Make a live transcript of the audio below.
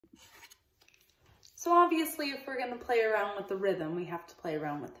So obviously if we're gonna play around with the rhythm, we have to play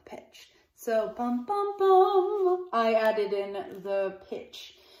around with the pitch. So bum, bum, bum, I added in the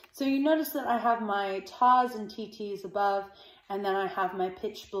pitch. So you notice that I have my tas and TTs above, and then I have my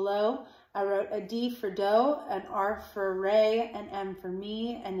pitch below. I wrote a D for do, an R for re, an M for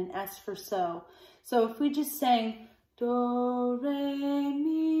me, and an S for so. So if we just sang do, re,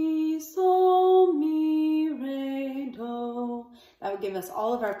 mi, so, mi, re, do, that would give us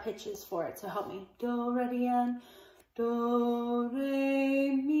all of our pitches for it. So help me. Do, ready, and do,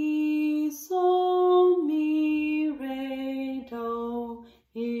 re, mi, so, mi, re, do.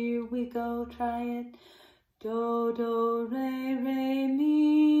 Here we go, try it. Do, do, re, re,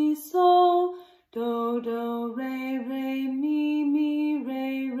 mi, so. Do, do, re, re, mi,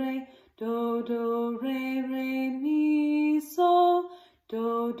 re, re. Do, do, re, re, mi, so.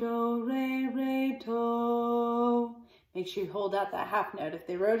 Do, do, re, re, do. Make sure you hold out that half note. If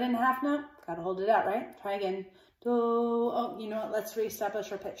they wrote in a half note, gotta hold it out, right? Try again. Do, oh, you know what? Let's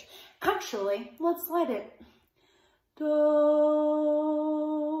reestablish our pitch. Actually, let's slide it. Do,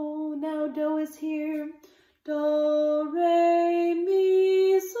 now do is here. Do, re,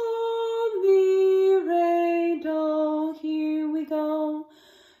 mi, so, mi, re, do. Here we go.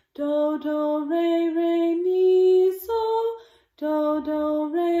 Do, do, re, re, mi, so. Do, do,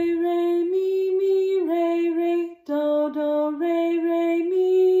 re, re, mi, re, re. Do, do, re, re,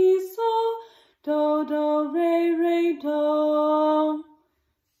 mi, so. Do, do, re, re, do.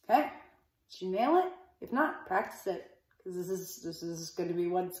 Okay, did you nail it? If not, practice it. Because this is going to be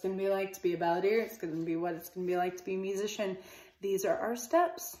what it's going to be like to be a balladeer. It's going to be what it's going to be like to be a musician. These are our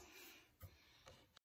steps.